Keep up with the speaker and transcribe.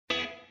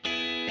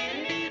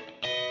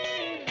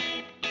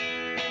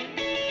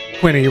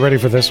Quinn, are you ready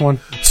for this one?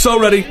 So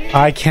ready.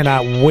 I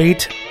cannot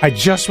wait. I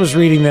just was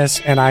reading this,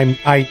 and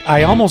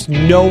I almost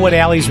know what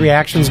Allie's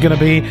reaction is going to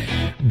be,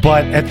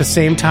 but at the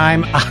same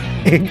time,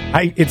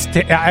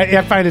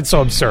 I find it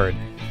so absurd.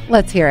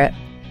 Let's hear it.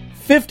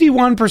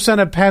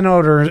 51% of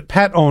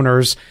pet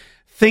owners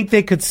think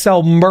they could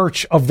sell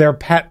merch of their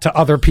pet to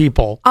other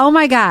people. Oh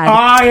my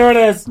God! Here it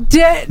is.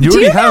 You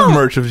already have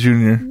merch of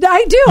Junior.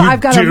 I do. I've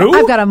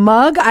got a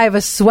mug. I have a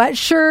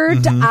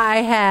sweatshirt. Mm-hmm.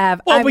 I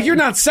have. Well, but you're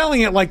not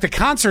selling it like the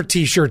concert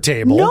T-shirt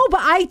table. No,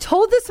 but I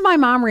told this to my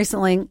mom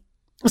recently.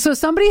 So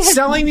somebody has...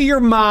 Selling to your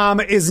mom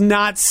is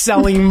not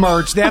selling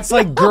merch. That's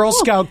like Girl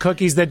Scout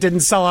cookies that didn't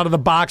sell out of the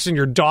box, and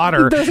your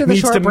daughter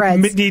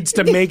needs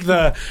to make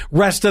the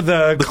rest of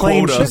the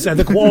claim quota. She said,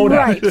 the quota.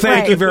 Right,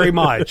 Thank you very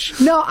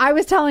much. No, I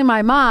was telling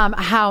my mom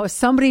how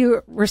somebody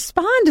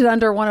responded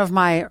under one of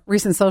my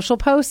recent social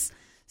posts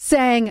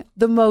saying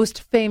the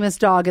most famous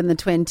dog in the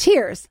Twin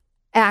Tiers.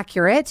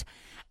 Accurate.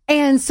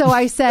 And so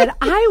I said,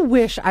 I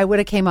wish I would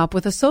have came up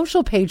with a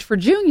social page for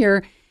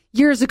Junior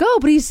years ago,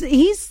 but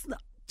he's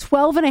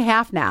 12 and a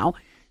half now.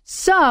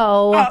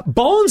 So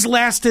Bones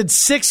lasted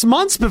 6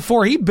 months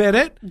before he bit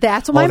it.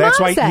 That's what my mom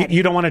said. That's why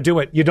you don't want to do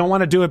it. You don't want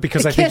to do it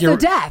because I think you're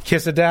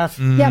kiss of death.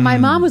 Yeah, my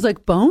mom was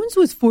like, Bones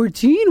was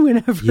 14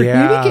 whenever he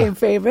became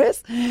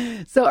famous.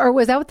 So, or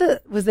was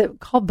it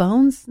called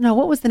Bones? No,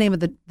 what was the name of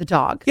the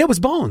dog? Yeah, it was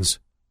Bones.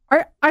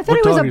 I thought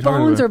it was a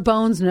Bones or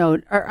Bones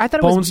Nose. Or I thought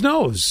it was Bones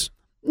Nose.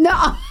 No,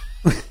 I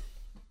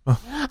thought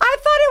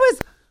it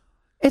was.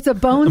 It's a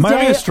Bones Day. Am I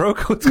having a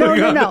stroke? What's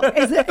going on? No.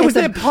 It was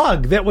that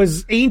pug that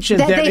was ancient.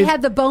 That they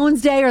had the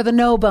Bones Day or the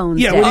No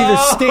Bones Day. Yeah, would either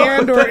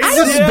stand or...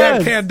 This is a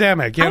bad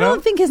pandemic, you know? I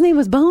don't think his name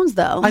was Bones,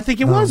 though. I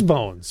think it was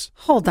Bones.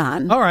 Hold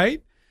on. All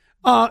right.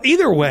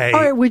 Either way...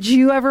 All right, would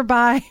you ever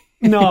buy...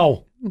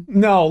 No.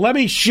 Let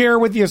me share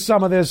with you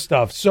some of this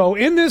stuff. So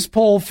in this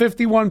poll,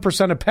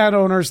 51% of pet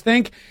owners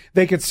think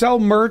they could sell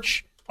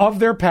merch of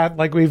their pet,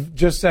 like we've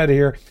just said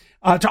here,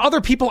 to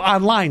other people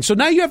online. So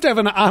now you have to have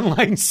an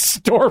online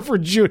store for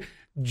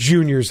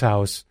Junior's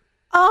house.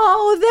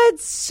 Oh,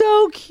 that's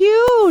so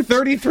cute.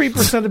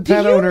 33% of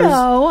pet owners.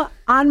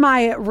 On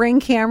my Ring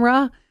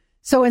camera,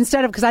 so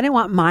instead of, because I didn't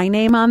want my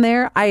name on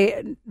there,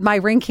 my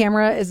Ring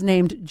camera is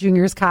named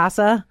Junior's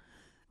Casa.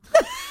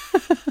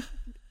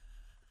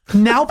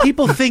 Now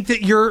people think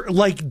that you're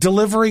like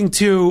delivering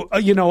to,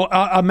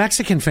 a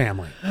Mexican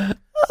family. By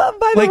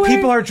the way,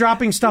 people are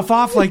dropping stuff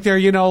off like they're,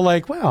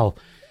 well...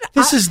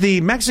 This is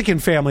the Mexican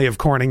family of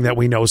Corning that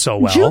we know so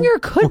well. Junior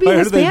could be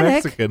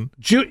Hispanic.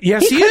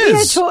 Yes, he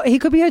is. He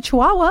could be a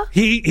Chihuahua.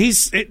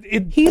 He's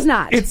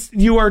not.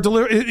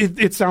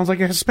 It sounds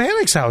like a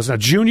Hispanic's house. Now,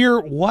 Junior,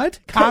 what?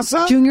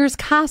 Casa? Junior's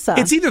Casa.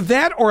 It's either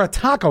that or a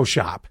taco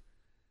shop.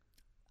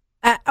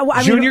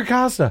 Junior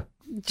Casa.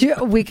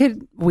 We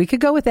could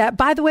go with that.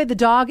 By the way, the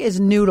dog is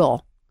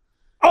Noodle.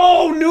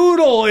 Oh,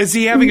 Noodle! Is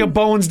he having a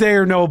Bones Day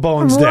or no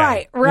Bones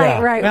Day?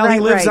 Right. Well,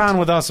 he lives on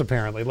with us,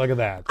 apparently. Look at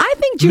that. I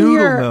think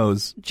Junior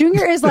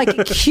is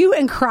like cute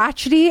and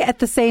crotchety at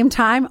the same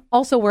time.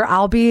 Also, where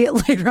I'll be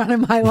later on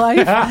in my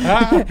life.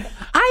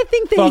 I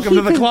think that welcome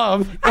to the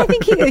club. I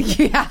think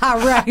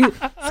right.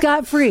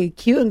 Scot free,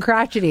 cute and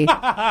crotchety.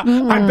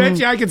 I bet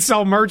you I could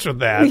sell merch with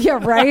that. Yeah,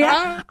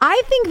 right.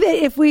 I think that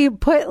if we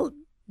put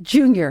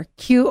Junior,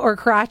 cute or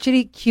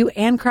crotchety, cute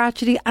and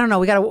crotchety. I don't know.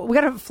 We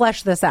gotta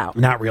flesh this out.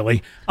 Not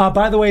really.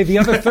 By the way, the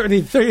other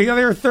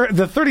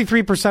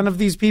 33% of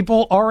these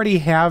people already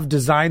have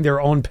designed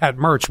their own pet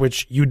merch,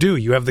 which you do.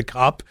 You have the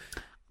cup.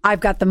 I've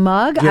got the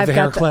mug. You have the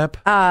hair clip.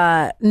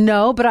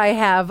 No, but I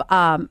have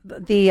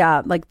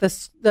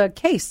the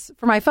case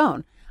for my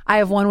phone. I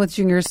have one with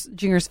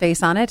Junior's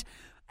face on it.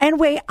 And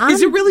wait,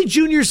 is it really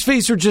Junior's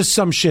face or just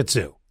some Shih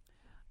Tzu?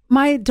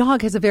 My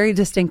dog has a very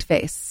distinct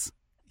face.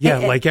 Yeah,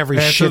 like every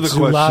Shih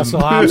Tzu Lhasa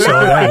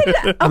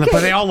Okay.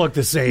 But they all look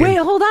the same. Wait,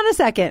 hold on a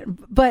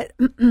second. But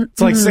it's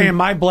like saying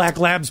my black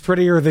lab's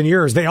prettier than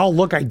yours. They all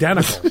look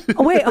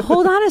identical. Wait,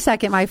 hold on a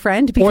second, my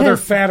friend. Because or they're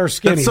fat or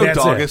skinny. That's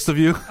so doggist of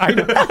you. I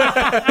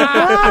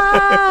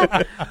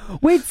know.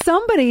 Wait,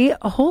 somebody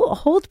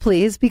hold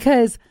please,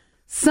 because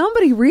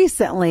somebody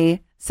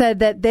recently said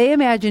that they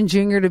imagine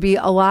Junior to be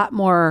a lot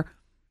more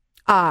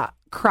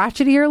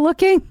crotchetier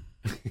looking.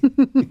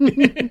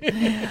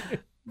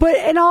 But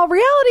in all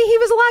reality, he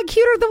was a lot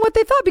cuter than what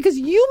they thought, because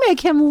you make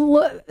him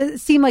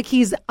seem like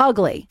he's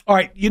ugly. All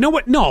right. You know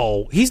what?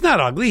 No, he's not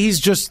ugly. He's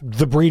just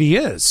the breed he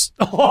is.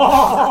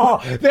 Oh,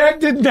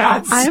 that did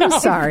not sound I'm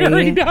sorry.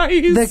 very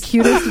nice. The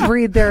cutest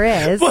breed there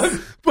is.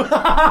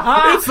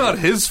 It's not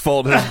his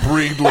fault his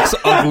breed looks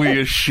ugly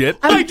as shit.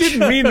 I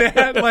didn't mean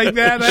that like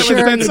that.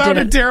 That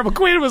sounded terrible.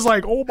 Queen was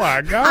like, oh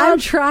my God. I'm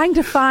trying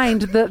to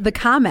find the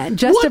comment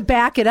just to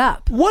back it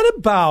up. What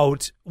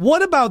about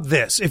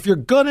this? If you're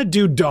going to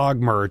do dog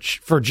merch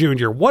for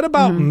Junior, what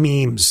about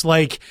memes?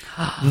 Like,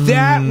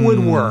 that would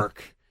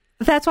work.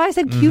 That's why I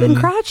said cute and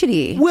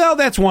crotchety. Well,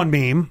 that's one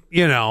meme,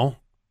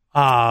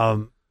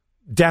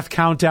 Death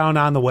countdown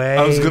on the way.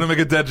 I was going to make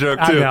a dead joke,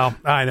 too.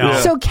 I know.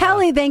 Yeah. So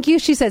Kelly, thank you.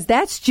 She says,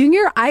 that's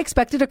Junior. I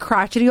expected a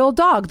crotchety old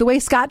dog. The way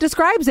Scott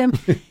describes him,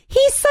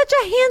 He's such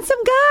a handsome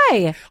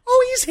guy.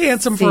 Oh, he's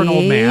handsome for an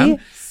old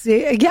man.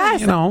 See,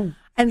 yes. You know,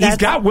 and he's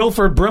got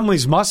Wilford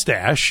Brimley's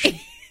mustache.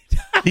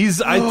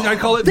 He's I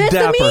call it That's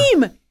dapper. the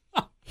meme.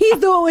 He's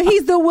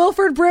the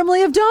Wilford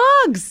Brimley of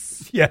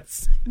dogs.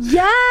 Yes.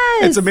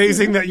 Yes. It's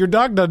amazing that your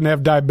dog doesn't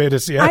have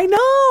diabetes yet. I know.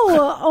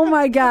 Oh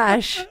my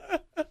gosh.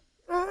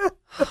 Today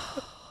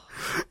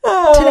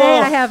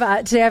I have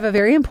a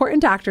very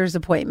important doctor's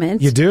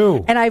appointment. You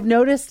do. And I've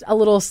noticed a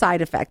little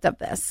side effect of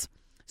this.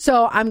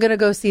 So I'm going to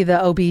go see the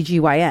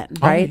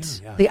OBGYN,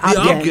 right? Yeah. The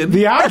Obgyn.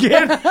 The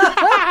Obgyn.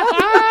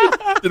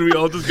 Did we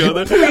all just go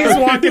there? Please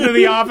walk into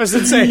the office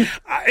and say,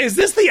 is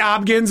this the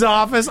Obgyn's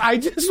office? I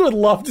just would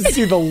love to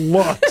see the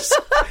looks.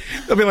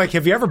 They'll be like,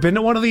 have you ever been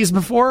to one of these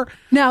before?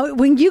 Now,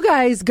 when you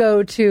guys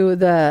go to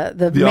the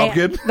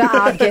Obgyn? The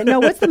Obgyn. No,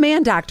 what's the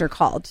man doctor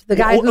called? The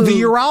guy who... The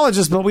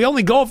urologist, but we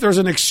only go if there's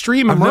an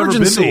extreme I've never been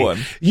emergency. to one.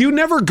 You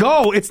never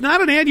go. It's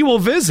not an annual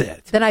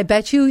visit. Then I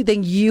bet you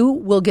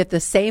will get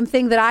the same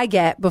thing that I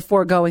get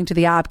before going to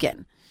the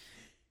Obgyn.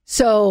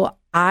 So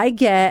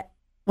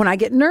when I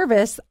get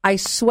nervous, I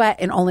sweat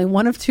in only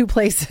one of two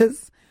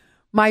places,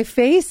 my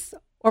face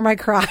or my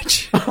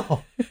crotch.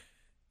 Oh.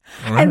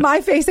 And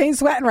my face ain't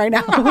sweating right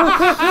now. So now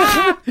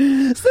I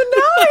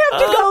have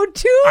to go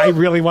to... I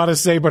really want to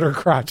say, but her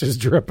crotch is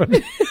dripping. Now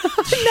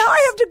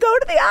I have to go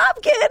to the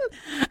Obgyn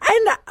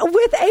and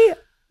with a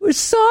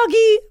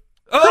soggy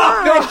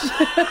crotch.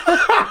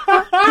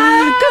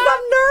 Because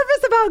I'm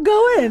nervous about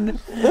going.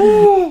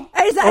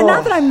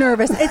 Not that I'm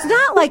nervous. It's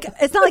not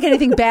like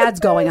anything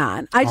bad's going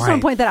on. I just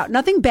want to point that out.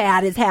 Nothing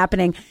bad is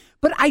happening,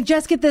 but I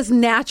just get this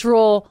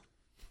natural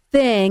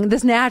thing,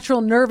 this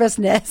natural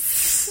nervousness.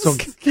 So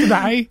can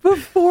I?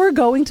 Before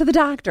going to the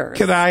doctor.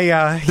 Can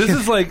I? This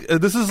is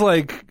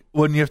like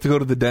when you have to go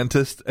to the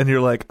dentist and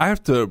you're like, I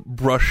have to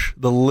brush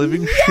the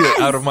living shit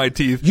out of my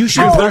teeth. You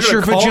should brush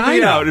your call vagina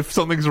me out if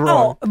something's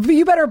wrong. Oh,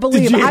 you better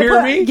believe. Did you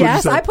hear me?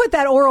 Yes, I put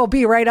that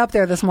Oral-B right up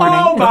there this morning.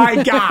 Oh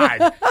my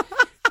God.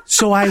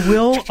 So I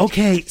will.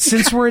 Okay,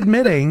 since we're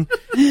admitting,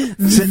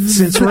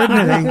 it's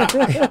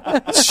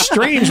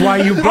strange why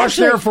you brush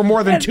there for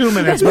more than 2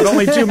 minutes, but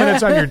only 2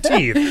 minutes on your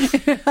teeth.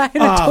 I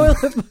had a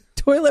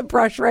toilet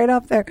brush right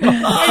up there.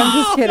 I'm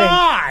just kidding.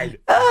 God.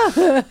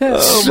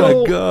 Oh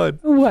my God.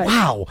 What?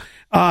 Wow.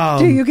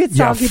 Do you get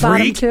soggy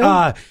bottom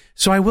too?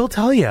 So I will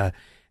tell you,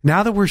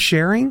 now that we're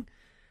sharing,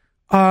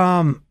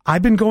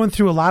 I've been going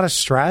through a lot of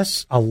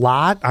stress, a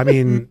lot. I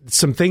mean,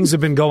 some things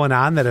have been going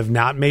on that have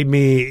not made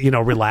me,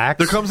 relax.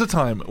 There comes a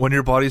time when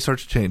your body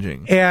starts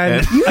changing.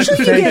 And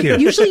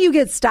Usually you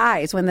get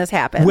styes when this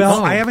happens.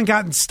 Well, I haven't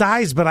gotten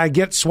styes, but I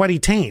get sweaty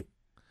taint.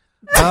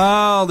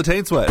 Oh, the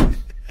taint sweat.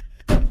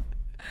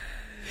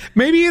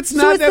 Maybe it's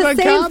not so it's that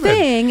the uncommon.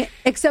 same thing,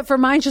 except for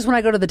mine's just when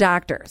I go to the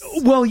doctors.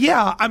 Well,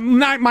 yeah,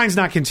 mine's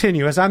not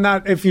continuous. I'm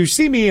not. If you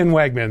see me in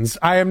Wegmans,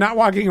 I am not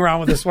walking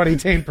around with a sweaty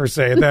taint per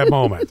se at that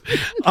moment.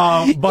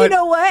 But you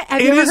know what?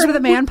 Have you ever heard of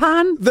the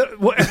Manpon?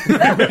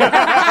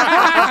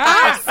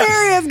 I'm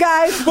serious,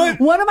 guys.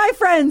 One of my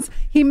friends,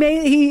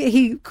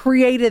 he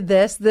created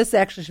this. This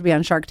actually should be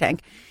on Shark Tank.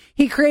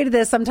 He created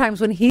this.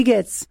 Sometimes when he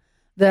gets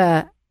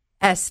the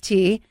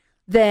ST,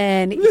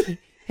 then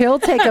he'll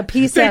take a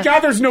piece Thank God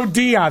there's no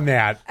D on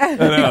that.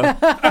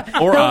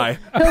 Or I.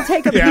 He'll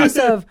take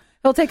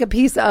a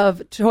piece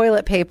of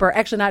toilet paper.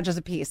 Actually, not just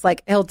a piece.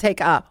 Like he'll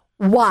take a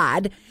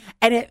wad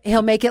and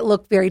he'll make it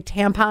look very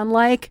tampon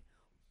like.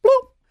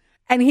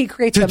 And he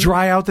creates to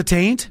dry out the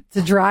taint?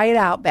 To dry it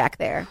out back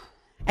there.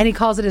 And he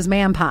calls it his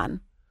Manpon.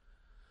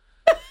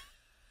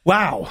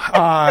 Wow.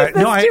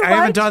 No, I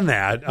haven't done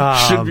that.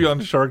 Should be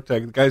on Shark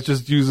Tank. The guy's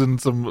just using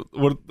some,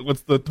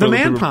 what's the toilet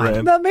paper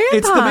brand? The Manpon.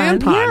 It's the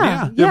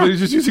Manpon, yeah, but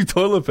he's just using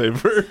toilet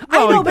paper.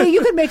 I know, but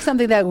you could make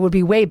something that would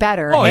be way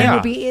better. Oh, yeah.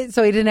 Would be,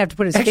 so he didn't have to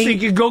put his Actually,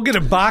 you could go get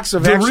a box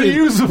of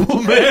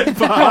reusable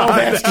Manpon. Oh,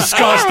 that's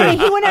disgusting. Hey,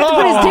 he wouldn't have to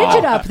put his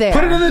digit up there.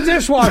 Put it in the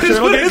dishwasher.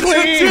 It'll get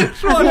clean.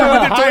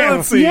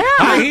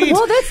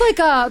 Well, that's like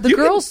the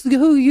girls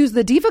who use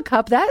the Diva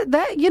cup.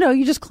 That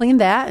you just clean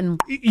that, and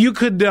you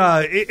could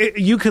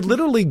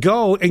literally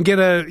go and get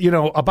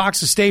a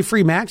box of Stay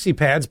Free maxi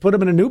pads, put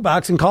them in a new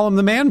box, and call them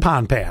the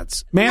Manpon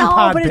pads.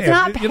 No, but it's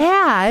not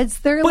pads.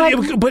 They're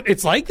but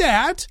it's like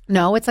that.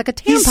 No, it's like a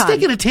tampon. He's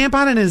sticking a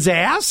tampon in his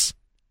ass.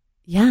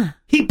 Yeah,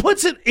 he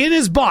puts it in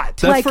his butt.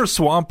 That's for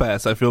swamp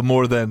ass. I feel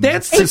more than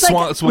that's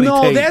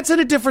that's in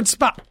a different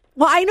spot.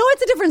 Well, I know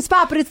it's a different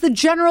spot, but it's the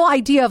general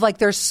idea of like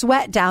there's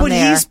sweat down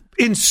there. But he's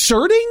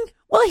inserting.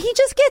 Well, he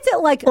just gets it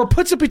like... Or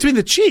puts it between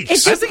the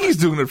cheeks. I think he's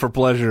doing it for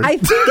pleasure. I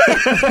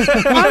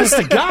think honest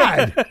to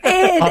God.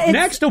 Up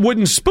next, a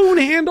wooden spoon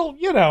handle,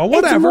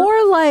 whatever. It's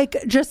more like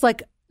just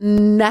like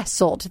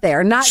nestled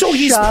there, not so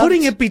he's shoved.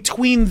 Putting it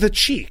between the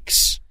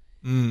cheeks.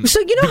 So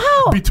you know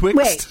how...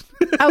 Betwixt?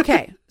 Wait.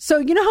 Okay. So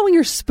you know how when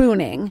you're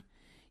spooning,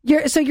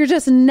 you're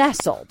just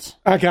nestled.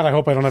 Oh, God, I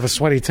hope I don't have a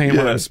sweaty taint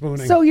when I'm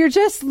spooning. So you're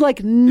just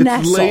like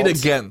nestled. It's laid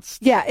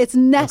against. Yeah, it's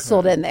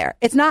nestled in there.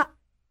 It's not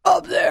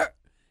up there.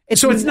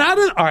 It's not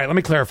in... All right, let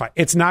me clarify.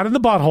 It's not in the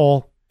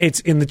butthole.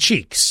 It's in the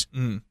cheeks.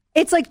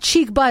 It's like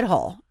cheek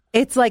butthole.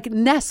 it's like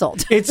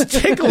nestled. It's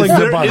tickling the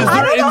butthole.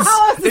 I don't know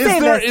how else to say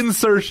Is there this.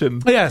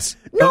 insertion? Yes.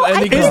 No, I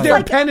think Is there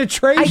like,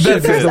 penetration? I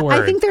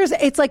think there's,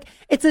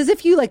 it's as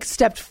if you like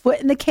stepped foot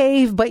in the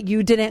cave, but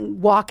you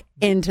didn't walk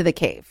into the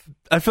cave.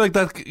 I feel like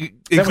that would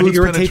includes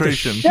irritate the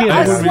penetration. shit A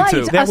out of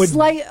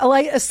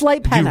me,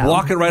 slight You peno.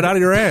 walk it right out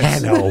of your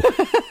ass. No,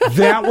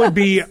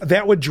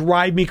 that would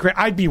drive me crazy.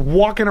 I'd be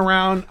walking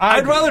around.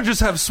 I'd rather just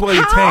have sweaty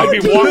How taint.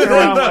 I'd be walking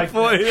around like,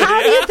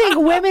 How do you think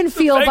women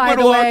feel, by Penguin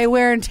the walk. way,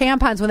 wearing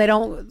tampons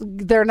when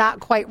they're not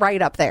quite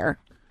right up there?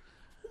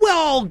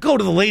 well, go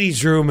to the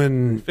ladies' room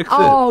and Fix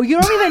Oh, you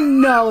don't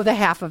even know the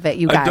half of it,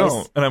 you guys. I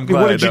don't, and I'm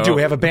glad what did I you don't.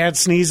 do? Have a bad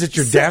sneeze at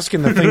your desk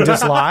and the thing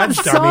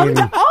dislodged? I mean,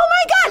 Oh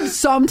my God!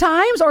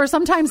 Sometimes, or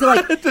sometimes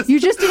like you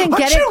just didn't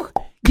get it.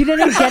 You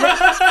didn't get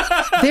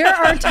it. There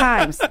are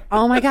times.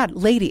 Oh my God,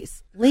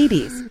 ladies,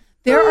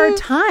 there are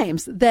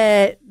times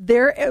that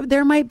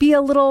there might be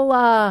a little.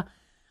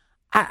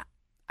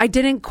 I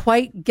didn't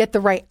quite get the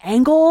right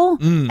angle,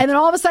 and then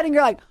all of a sudden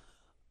you're like,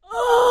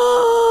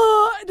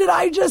 oh, did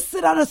I just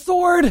sit on a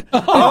sword?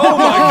 Oh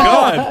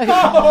my God!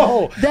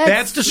 oh,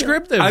 that's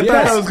descriptive. I yes.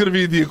 thought that was going to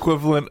be the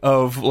equivalent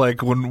of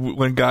like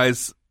when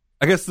guys.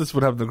 I guess this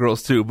would happen to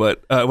girls too,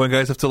 but when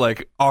guys have to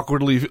like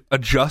awkwardly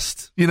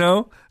adjust, you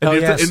know, and,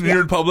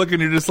 you're in public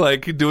and you're just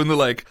like doing the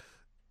like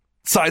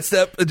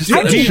sidestep. And just Do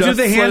you do adjust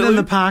the hand in slightly.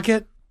 the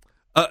pocket?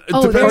 It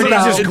Oh, there depends. you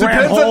go. Just It grab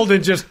depends hold on,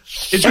 and just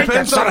it shake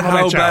depends that son on of a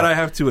how bitch bad out. I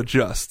have to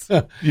adjust.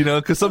 You know,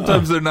 because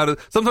sometimes they're not.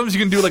 Sometimes you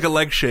can do like a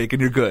leg shake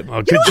and you're good.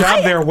 Oh, good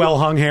job there, well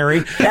hung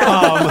Harry.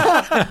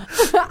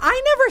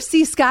 I never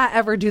see Scott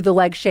ever do the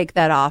leg shake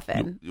that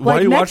often. Why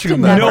are you next watching to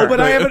him that never. No, hard?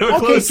 but I haven't. Okay,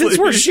 Closely. since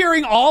we're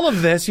sharing all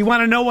of this, you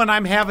want to know when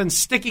I'm having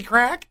sticky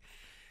crack?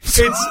 It's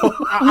I'll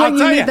When you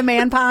tell need you. the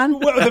man pond.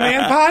 The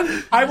man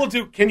pond, I will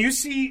do. Can you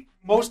see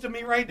most of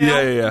me right now?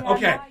 Yeah.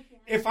 Okay,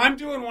 if I'm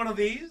doing one of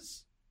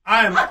these,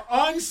 I'm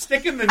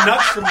unsticking the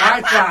nuts from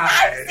my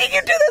thigh.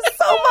 You do this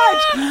so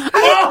much.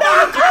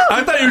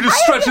 I thought you were just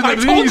stretching I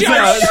the told knees you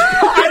out.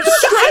 I'm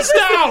stressed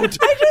out.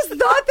 I just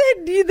thought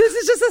that this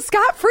is just a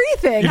Scott Free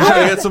thing. You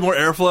trying to get some more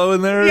airflow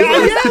in there? Yeah,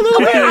 a little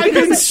bit. I've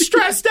been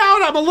stressed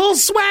out. I'm a little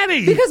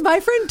sweaty. Because my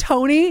friend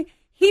Tony,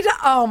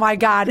 oh my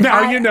God.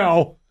 Now you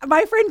know.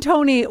 My friend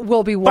Tony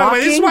will be By the walking.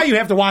 way, this is why you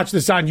have to watch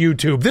this on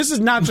YouTube. This is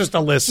not just a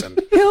listen.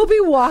 He'll be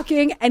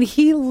walking and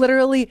he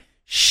literally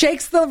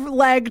shakes the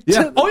leg to.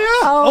 Yeah. Oh, yeah.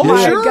 Oh, Oh,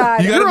 my sure.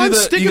 God. You You're gotta do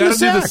unsticking you gotta the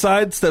do the sack.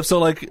 side step. So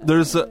like,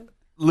 there's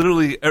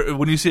literally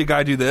when you see a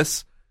guy do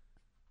this,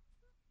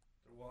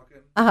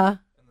 Uh-huh.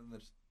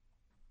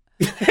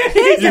 Did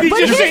he But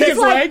just his shake is his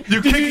like-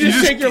 leg? Did you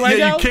just shake your leg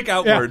yeah, out? you kick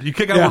outward. Yeah. You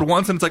kick Yeah. outward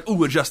once, and it's like,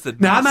 ooh,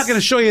 adjusted. Now, I'm not going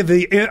to show you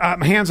the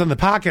hands in the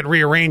pocket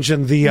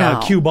rearranging the No.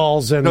 cue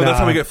balls. And, No, that's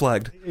how we get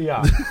flagged.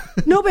 Yeah.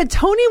 No, but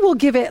Tony will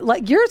give it,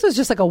 like, yours was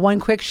just like a one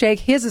quick shake.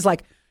 His is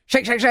like,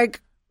 shake, shake, shake.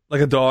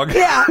 Like a dog.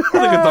 Yeah.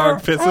 Like a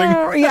dog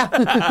pissing.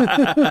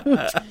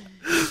 Yeah.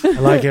 I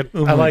like it.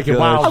 I like it.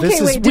 Wow. Okay, This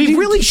is, wait, did we've you-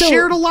 really so-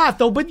 shared a lot,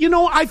 though. But, you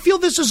know, I feel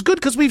this is good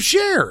because we've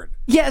shared.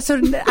 Yeah. So,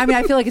 I mean,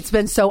 I feel like it's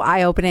been so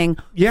eye opening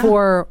Yeah.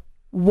 for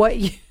what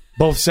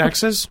Both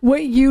sexes.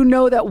 what you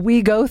know that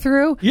we go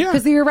through. Yeah.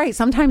 Because you're right.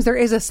 Sometimes there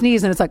is a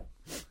sneeze and it's like,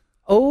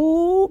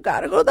 oh,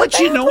 gotta go to the But,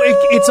 you know,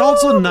 it's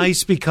also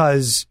nice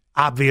because,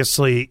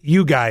 obviously,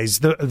 you guys,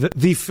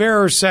 the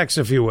fairer sex,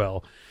 if you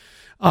will,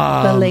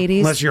 the ladies,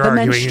 unless you're the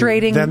arguing,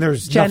 menstruating then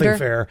there's gender. nothing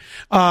fair.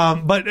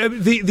 But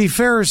the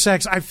fairer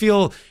sex, I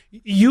feel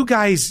you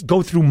guys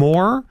go through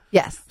more.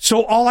 Yes.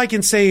 So all I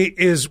can say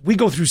is we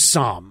go through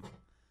some.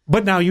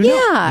 But now you know.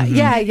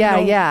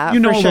 Yeah. You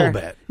know for a sure.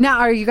 little bit. Now,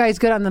 are you guys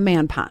good on the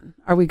Manpon?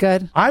 Are we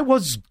good? I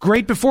was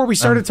great before we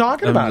started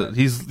talking about it.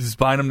 He's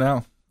buying them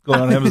now.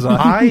 Going on Amazon.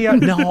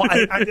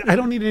 I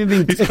don't need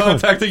anything. He's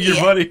contacting your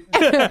buddy.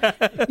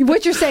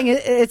 What you're saying is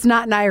it's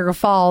not Niagara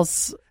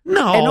Falls.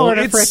 No, in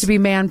order for it's- it to be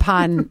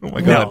Manpon. Oh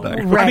my God. No.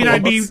 Niagara I mean,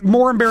 I'd be Falls.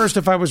 more embarrassed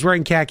if I was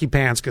wearing khaki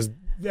pants because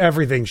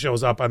everything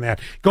shows up on that.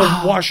 Go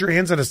wash your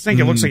hands in a sink.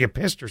 It looks like you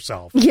pissed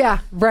yourself. Yeah,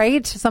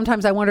 right?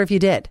 Sometimes I wonder if you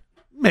did.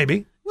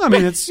 Maybe. I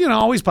mean, it's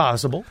always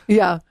possible.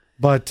 Yeah.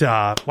 But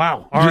wow,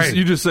 all right.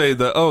 You just say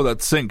that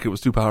sink, it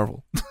was too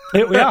powerful.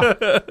 Yeah,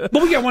 but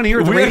we got one here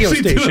at the We radio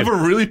actually station. do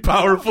have a really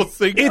powerful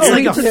sink. It's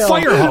like Me a too.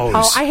 fire hose.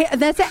 Oh,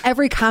 that's at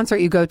every concert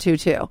you go to,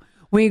 too.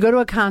 When you go to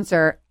a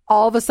concert,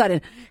 all of a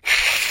sudden,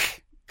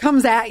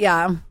 comes at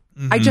ya.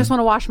 I just want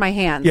to wash my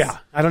hands. Yeah,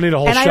 I don't need a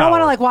whole And shower. I don't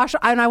want to like wash,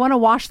 and I want to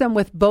wash them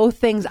with both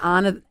things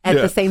on at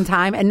Yeah. the same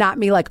time and not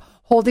me like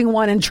holding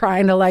one and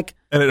trying to like.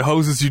 And it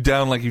hoses you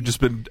down like you've just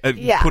been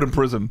put in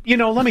prison.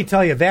 Let me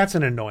tell you, that's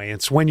an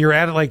annoyance when you're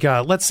at like,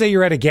 let's say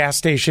you're at a gas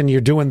station,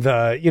 you're doing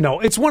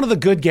it's one of the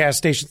good gas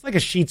stations, like a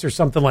Sheetz or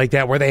something like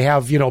that, where they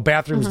have,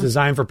 bathrooms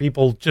designed for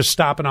people just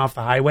stopping off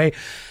the highway.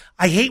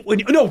 I hate when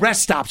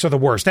rest stops are the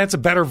worst. That's a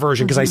better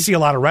version because I see a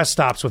lot of rest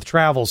stops with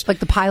travels. Like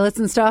the pilots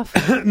and stuff?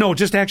 No,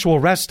 just actual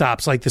rest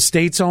stops, like the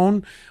state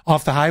zone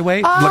off the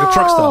highway. Like a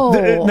truck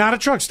stop. Not a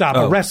truck stop,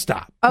 a rest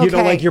stop. Okay. You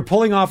know, like you're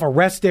pulling off a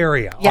rest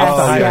area off the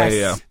highway.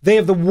 Yeah. They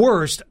have the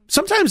worst,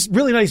 sometimes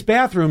really nice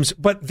bathrooms,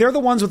 but they're the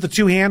ones with the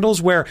two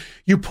handles where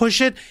you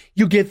push it,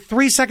 you get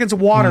 3 seconds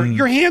of water,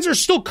 your hands are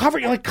still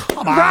covered. You're like, come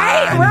on.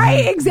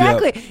 Right,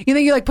 exactly. Yep. You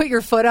think you like put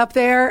your foot up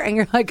there and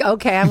you're like,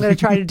 okay, I'm going to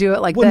try to do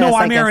it like this. No,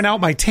 I'm airing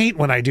out my taint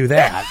when I do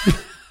that.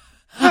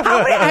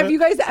 Have you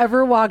guys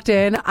ever walked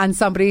in on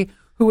somebody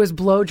who was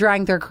blow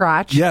drying their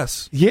crotch?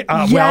 Yes. Yeah.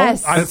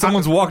 Yes. Well,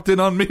 someone's walked in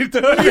on me.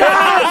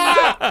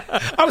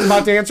 I was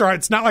about to answer.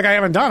 It's not like I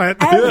haven't done it.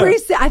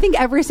 I think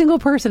every single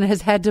person has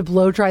had to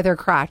blow dry their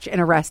crotch in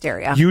a rest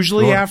area.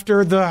 Usually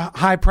after the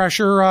high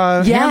pressure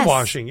hand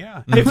washing.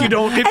 Yeah. If you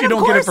don't get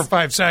it for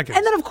 5 seconds.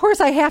 And then of course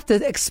I have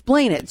to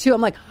explain it too. I'm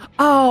like,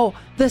 oh,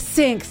 the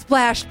sink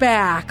splashed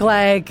back.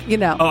 Like, you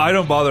know. Oh, I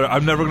don't bother.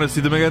 I'm never going to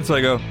see them again. So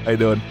I go, how you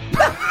doing?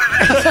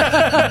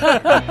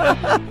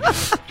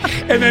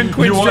 And then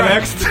Quinn's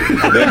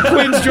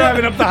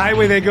driving up the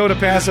highway. They go to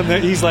pass him.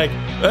 He's like,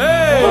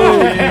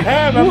 hey.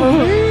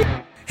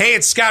 Hey,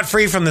 it's Scott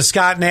Free from the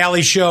Scott and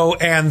Alley Show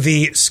and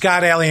the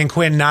Scott, Alley, and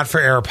Quinn Not For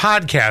Air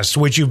podcast,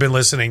 which you've been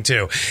listening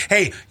to.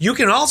 Hey, you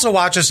can also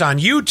watch us on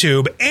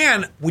YouTube.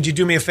 And would you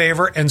do me a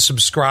favor and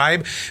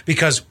subscribe?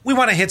 Because we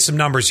want to hit some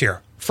numbers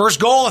here. First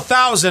goal,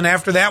 1,000.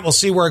 After that, we'll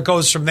see where it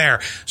goes from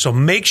there. So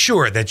make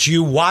sure that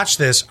you watch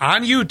this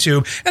on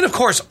YouTube and, of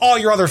course, all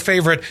your other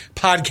favorite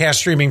podcast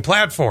streaming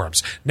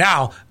platforms.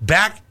 Now,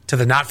 back to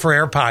the Not For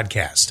Air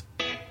podcast.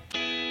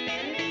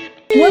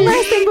 One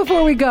last thing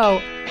before we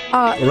go.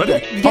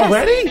 Already? Yes.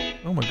 Already?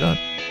 Oh, my God.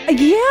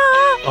 Yeah.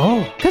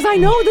 Oh. Because I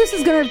know this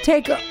is going to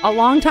take a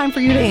long time for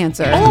you to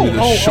answer. Very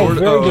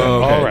good. Okay.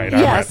 All right.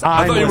 Yes.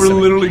 I thought you were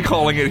literally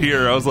calling it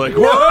here. I was like,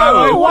 whoa.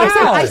 No,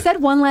 wow. I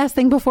said one last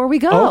thing before we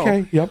go.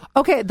 Okay, yep.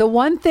 Okay, the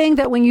one thing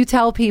that when you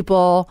tell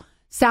people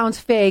sounds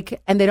fake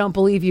and they don't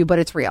believe you, but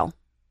it's real.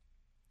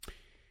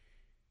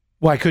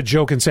 Well, I could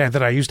joke and say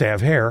that I used to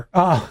have hair.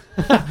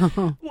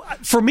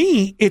 For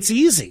me, it's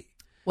easy.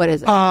 What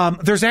is it?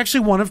 There's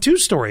actually one of two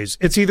stories.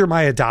 It's either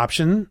my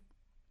adoption,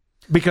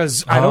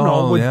 because I don't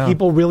know, would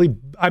people really,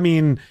 I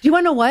mean. Do you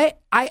want to know what?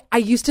 I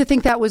used to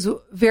think that was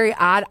very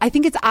odd. I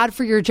think it's odd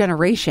for your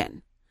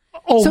generation.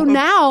 So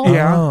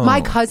now,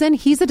 my cousin,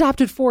 he's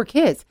adopted 4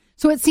 kids.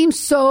 So it seems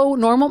so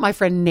normal. My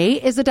friend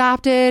Nate is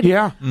adopted.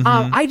 Yeah.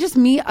 Mm-hmm. I just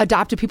meet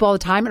adopted people all the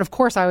time. And of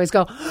course, I always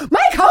go,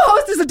 my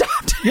co-host is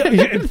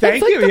adopted.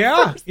 Thank you.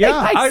 Yeah.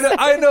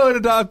 I know an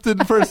adopted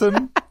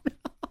person.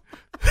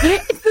 Well,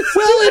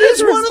 it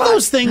is one of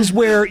those things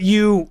where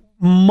you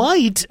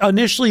might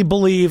initially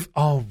believe,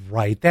 oh,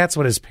 right, that's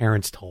what his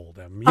parents told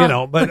him, you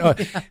know,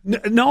 but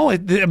no, I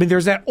mean,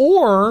 there's that,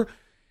 or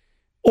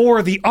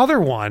the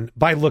other one,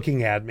 by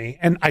looking at me,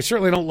 and I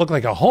certainly don't look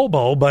like a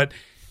hobo, but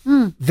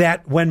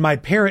that when my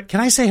parent, can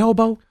I say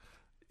hobo?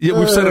 Yeah,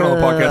 we've said it on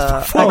the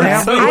podcast before.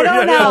 I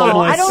don't know.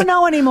 Homeless. I don't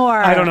know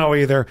anymore. I don't know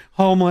either.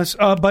 Homeless.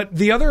 But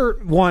the other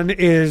one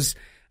is,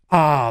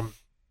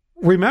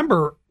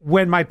 remember,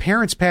 when my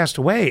parents passed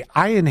away,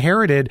 I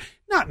inherited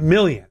not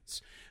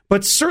millions,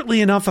 but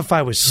certainly enough if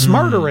I was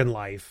smarter in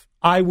life,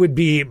 I would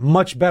be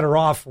much better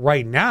off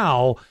right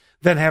now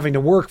than having to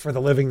work for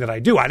the living that I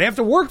do. I'd have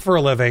to work for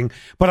a living,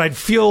 but I'd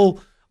feel,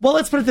 well,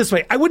 let's put it this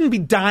way. I wouldn't be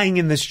dying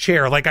in this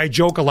chair like I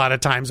joke a lot of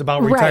times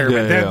about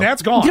retirement. Yeah.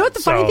 That's gone. You know what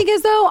the funny thing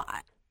is, though?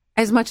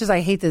 As much as I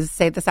hate to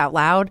say this out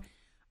loud,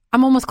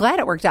 I'm almost glad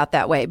it worked out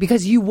that way,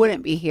 because you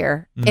wouldn't be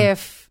here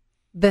if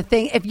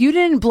you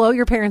didn't blow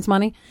your parents'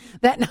 money.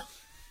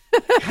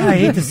 I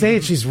hate to say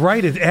it. She's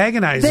right. It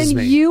agonizes me.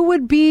 Then you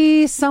would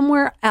be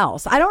somewhere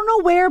else. I don't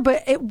know where,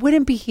 but it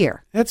wouldn't be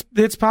here.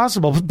 It's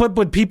possible.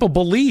 But people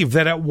believe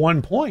that at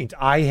one point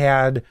I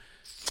had,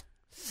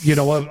 you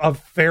know, a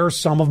fair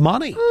sum of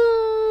money.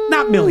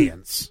 Not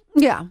millions.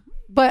 Yeah.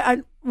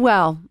 But,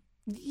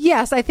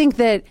 yes, I think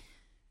that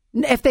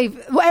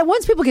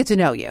once people get to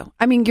know you,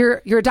 I mean,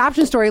 your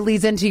adoption story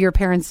leads into your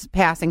parents'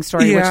 passing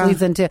story, which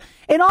leads into,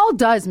 it all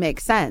does make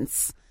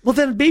sense. Well,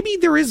 then maybe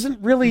there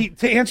isn't really,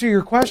 to answer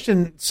your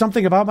question,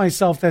 something about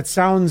myself that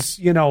sounds,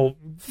 you know,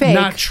 fake.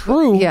 Not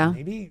true. Yeah.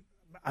 Maybe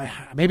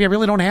I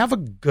really don't have a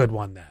good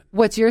one then.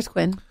 What's yours,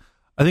 Quinn?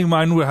 I think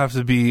mine would have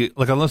to be,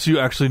 like, unless you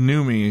actually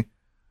knew me,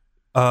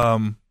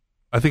 I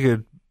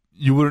think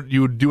you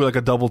would do like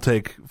a double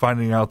take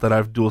finding out that I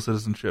have dual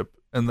citizenship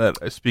and that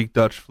I speak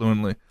Dutch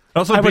fluently.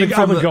 Also, I would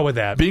go with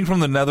that. Being from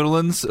the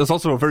Netherlands, it's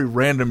also a very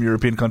random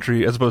European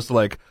country as opposed to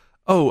like,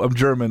 oh, I'm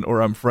German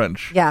or I'm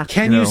French. Yeah.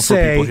 Can you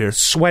say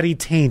sweaty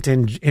taint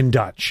in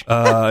Dutch?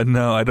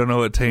 No, I don't know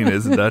what taint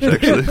is in Dutch,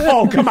 actually.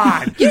 Oh, come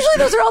on. Usually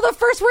those are all the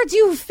first words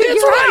you figure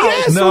out.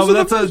 Yes, no,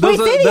 but say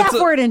the F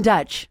word in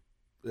Dutch.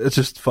 It's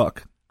just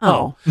fuck.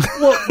 Oh.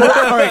 Well,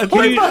 all right.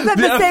 We both had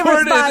the same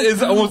word response.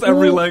 is almost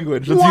every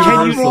language. It's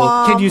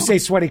universal. Can you say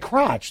sweaty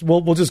crotch?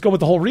 We'll just go with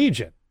the whole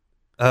region.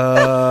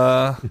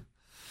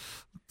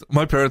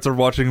 My parents are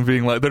watching,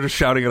 being like, they're just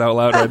shouting it out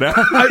loud right now.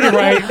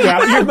 Right?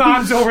 Yeah. Your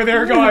mom's over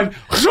there going,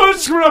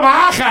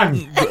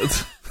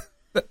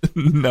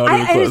 No, not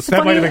even close.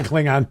 That might have been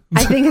Klingon.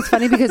 I think it's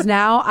funny because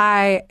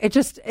now it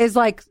just is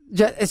like,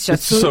 it's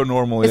just so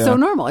normal. It's so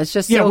normal. It's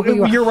just Yeah, so who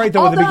you are. you're right,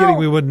 though. In the beginning,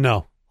 we wouldn't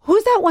know.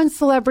 Who's that one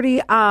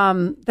celebrity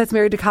that's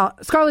married to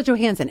Scarlett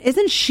Johansson?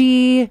 Doesn't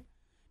she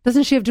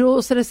have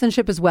dual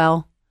citizenship as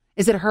well?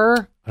 Is it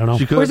her? I don't know.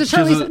 She could. Or is it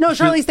Charlize?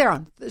 Charlize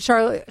Theron.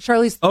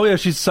 Charlize. Oh, yeah,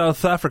 she's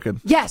South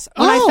African. Yes.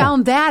 When I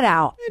found that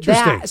out.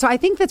 Interesting. So I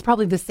think that's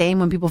probably the same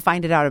when people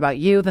find it out about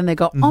you. Then they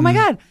go, oh my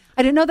God,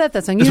 I didn't know that.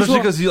 That's unusual. Especially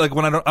because like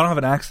when I don't have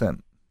an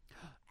accent.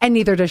 And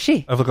neither does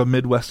she. I have like a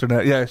Midwestern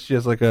accent. Yeah, she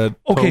has like a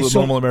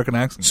normal American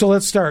accent. So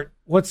let's start.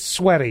 What's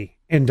sweaty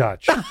in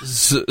Dutch?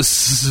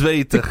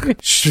 Zwetig.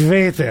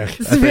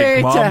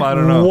 Zwetig. Mom, I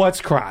don't know.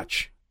 What's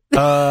crotch?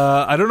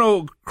 I don't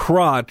know.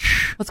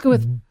 Crotch. Let's go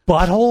with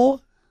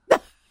Butthole?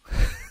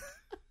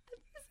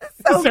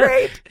 so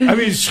great. I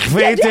mean,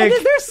 zwetig.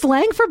 Is there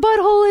slang for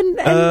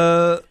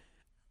butthole?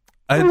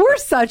 And we're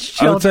such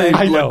children. I would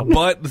say, I know.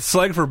 Butt, the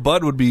slang for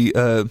butt would be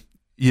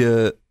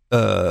je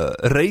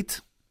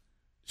reet.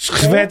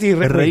 Sweaty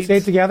reet. Say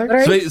it together.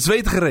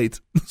 Zweetige reet.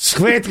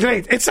 Sweat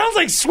great. It sounds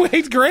like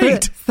sweat great.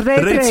 Reet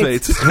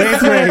zweet. Sweat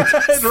great.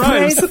 It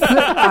rhymes.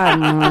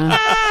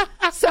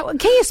 So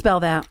can you spell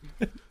that?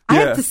 I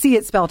have to see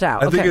it spelled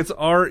out. I think it's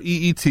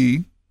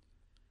REET.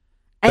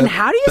 And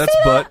how do you say that's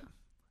that?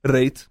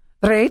 butt.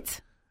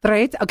 Reet.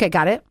 Reet. Okay,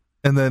 got it.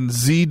 And then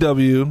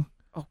ZW.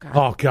 Oh God.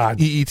 Oh God.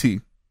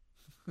 EET.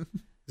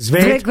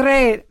 Zweet.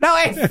 Great. No,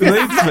 it's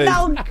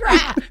no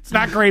crap. It's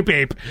not grape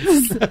ape.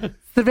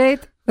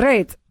 Great.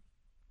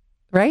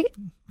 Right?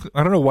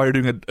 I don't know why you're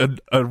doing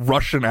a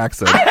Russian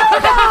accent. The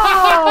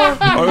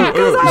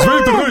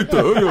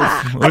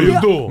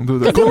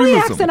only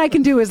accent I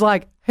can do is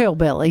like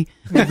hillbilly.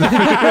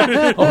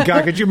 Oh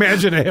God, could you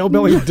imagine a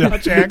hillbilly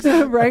Dutch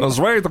accent? Right?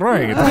 Right.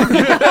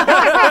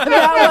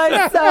 That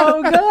was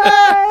so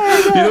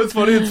good. You know, it's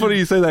funny. It's funny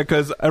you say that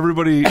because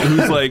everybody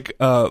who's like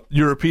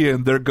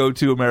European, their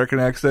go-to American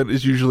accent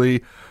is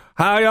usually,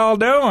 "How y'all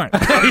doing?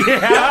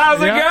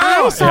 How's it going?"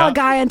 I saw a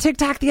guy on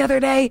TikTok the other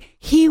day.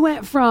 He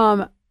went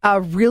from a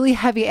really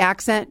heavy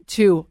accent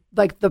to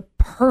like the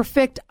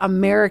perfect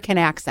American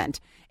accent.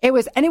 It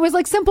was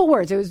like simple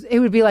words. It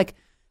would be like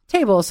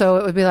table. So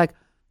it would be like,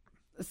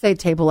 say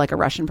table like a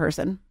Russian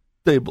person.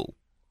 Table.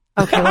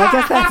 Okay, well, I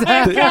guess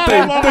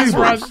that's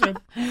Russian.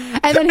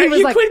 And then he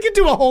was like, you could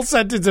do a whole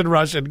sentence in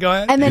Russian. Go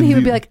ahead. and then he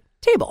would be like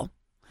table.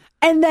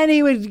 And then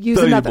he would use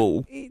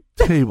Table.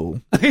 Table.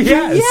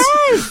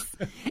 Yes.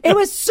 It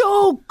was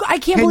so, I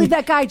can't believe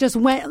that guy just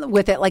went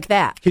with it like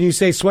that. Can you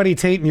say sweaty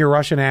taint in your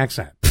Russian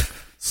accent?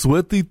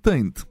 Sweaty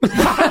taint.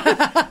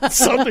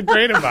 Something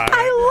great about it.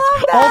 I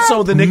love that.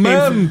 Also, the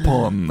nickname.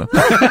 Manpon.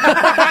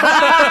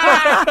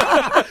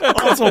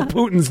 Also,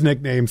 Putin's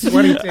nickname,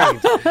 Sweaty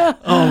Taint.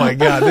 Oh my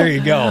God! There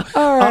you go.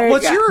 All right.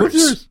 What's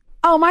yours?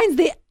 Oh,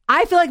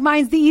 I feel like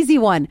mine's the easy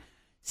one.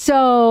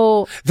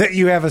 So That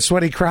you have a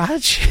sweaty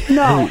crotch?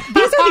 no,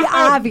 these are the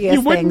obvious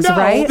You wouldn't things, know.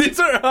 right? These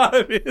are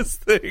obvious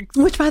things.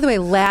 Which, by the way,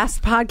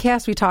 last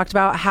podcast we talked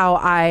about how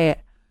I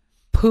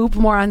poop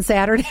more on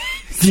Saturdays.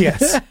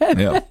 Yes.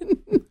 Yeah.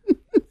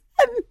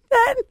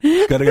 Then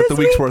Got to get the this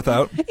week's week- worth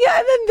out. Yeah,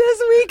 and then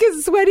this week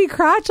is sweaty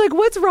crotch. Like,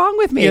 what's wrong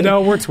with me? You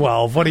know, we're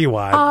 12. What do you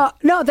want?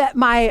 No, that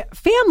my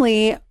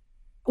family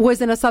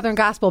was in a Southern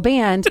gospel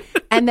band,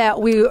 and that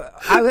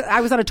I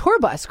was on a tour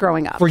bus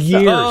growing up. For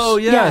years. Oh,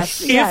 yes.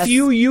 Yes. If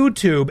you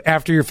YouTube,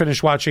 after you're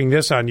finished watching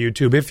this on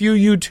YouTube, if you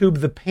YouTube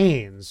the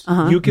Pains,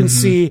 you can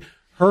see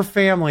her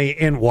family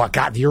in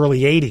the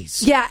early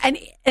 80s. Yeah,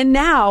 and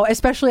now,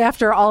 especially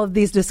after all of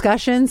these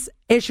discussions,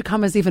 it should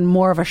come as even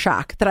more of a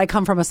shock that I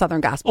come from a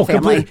Southern gospel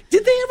family. Completely.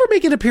 Did they ever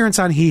make an appearance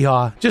on Hee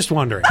Haw? Just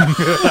wondering.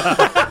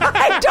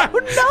 I don't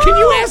know. Can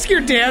you ask your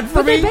dad for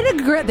But me?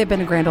 they've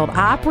been a Grand Old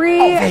Opry.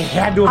 Oh, they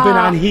had to have been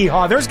on Hee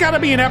Haw. There's got to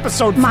be an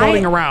episode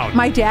floating around.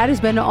 My dad has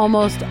been to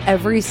almost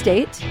every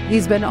state.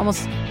 He's been to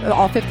almost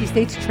all 50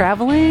 states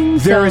traveling.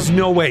 There is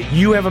no way.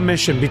 You have a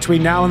mission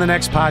between now and the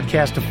next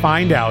podcast to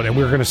find out, and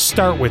we're going to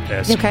start with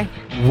this. Okay.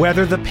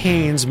 Whether the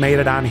Pains made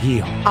it on Hee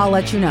Haw. I'll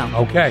let you know.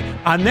 Okay.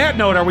 On that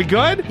note, are we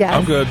good? Yes.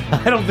 I'm good.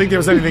 I don't think there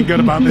was anything good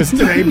about this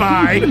today.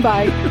 Bye.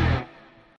 Bye.